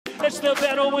It's the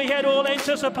battle we had all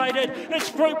anticipated.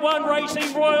 It's Group 1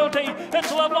 racing royalty.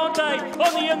 It's Levante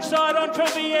on the inside on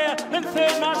Trivier. In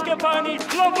third, Mascarpone.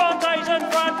 Levante's in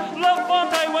front.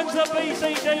 Levante wins the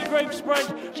BCD Group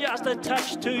Sprint. Just a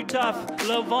touch too tough.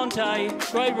 Levante.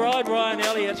 Great ride, Ryan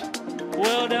Elliott.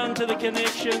 Well done to the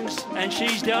connections, and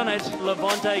she's done it.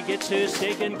 Levante gets her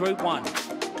second Group 1.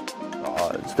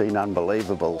 Oh, it's been an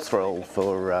unbelievable thrill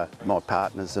for my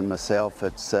partners and myself.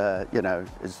 It's, you know,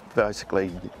 it's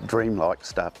basically dreamlike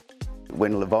stuff.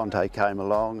 When Levante came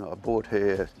along, I bought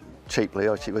her cheaply.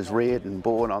 She was reared and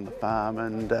born on the farm,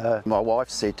 and my wife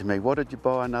said to me, "What did you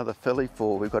buy another filly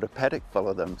for? We've got a paddock full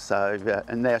of them." So,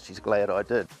 and now she's glad I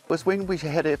did. It was when we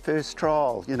had our first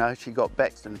trial, you know, she got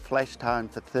backed and flashed home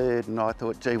for third, and I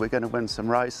thought, gee, we're going to win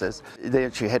some races. Then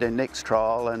she had her next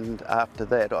trial, and after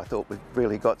that I thought we've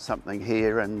really got something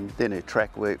here, and then her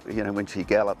track work, you know, when she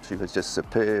galloped, she was just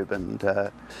superb, and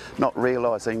not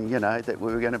realising, you know, that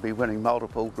we were going to be winning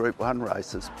multiple Group 1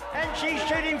 races. And she's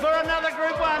shooting for another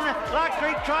Group 1. Lark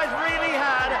Creek tries really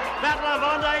hard, but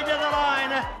Levante to the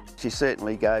line. She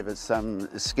certainly gave us some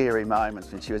scary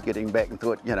moments when she was getting back and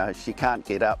thought, you know, she can't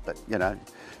get up, but, you know,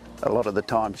 a lot of the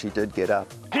time she did get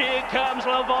up. Here comes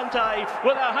Levante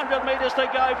with 100 metres to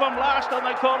go from last on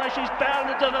the corner. She's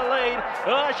bounded to the lead.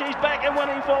 Oh, she's back in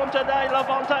winning form today,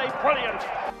 Levante. Brilliant.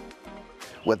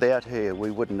 Without her, we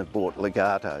wouldn't have bought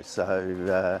Legarto,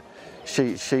 so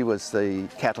she was the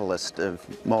catalyst of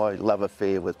my love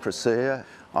affair with Presea.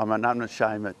 I'm an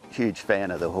unashamed huge fan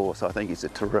of the horse. I think he's a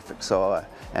terrific sire,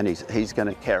 and he's going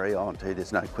to carry on too,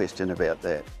 there's no question about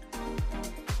that.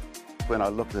 When I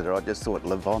looked at her, I just thought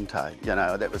Levante, you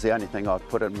know, that was the only thing I'd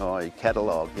put in my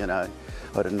catalogue, you know.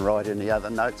 I didn't write any other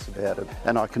notes about it.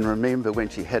 And I can remember when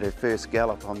she had her first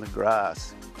gallop on the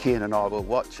grass, Ken and I were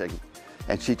watching,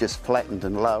 and she just flattened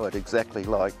and lowered exactly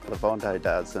like Levante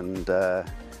does, and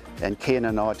Ken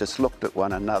and I just looked at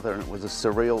one another, and it was a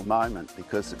surreal moment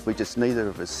because we just, neither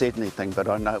of us said anything, but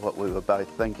I know what we were both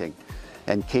thinking.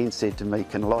 And Ken said to me,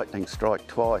 "Can lightning strike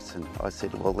twice?" And I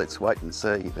said, "Well, let's wait and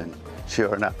see." And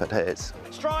sure enough, it has.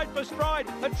 Stride for stride,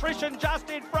 attrition just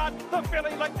in front. The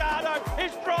filly Legarto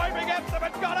is driving at them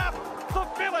and got up. The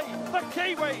filly, the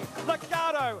Kiwi,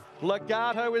 Legarto.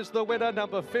 Legarto is the winner.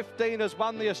 Number 15 has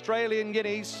won the Australian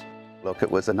Guineas. Look,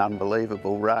 it was an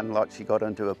unbelievable run. Like, she got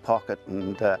into a pocket,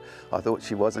 and I thought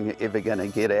she wasn't ever going to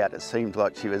get out. It seemed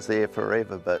like she was there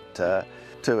forever, but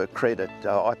to her credit,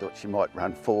 I thought she might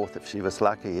run fourth if she was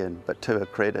lucky, but to her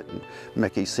credit, and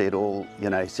Mickey said you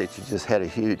know, he said she just had a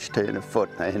huge turn of foot,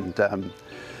 and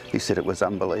he said it was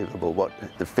unbelievable what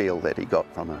the feel that he got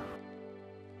from her.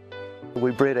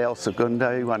 We bred El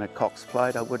Segundo. He won a Cox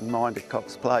Plate. I wouldn't mind a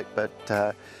Cox Plate, but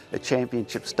a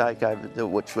championship stake over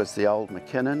which was the old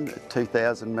McKinnon,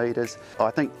 2,000 metres.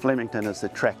 I think Flemington is the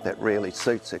track that really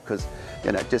suits her because,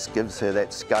 you know, it just gives her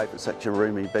that scope. It's such a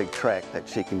roomy big track that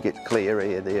she can get clear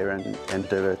air there and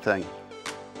do her thing.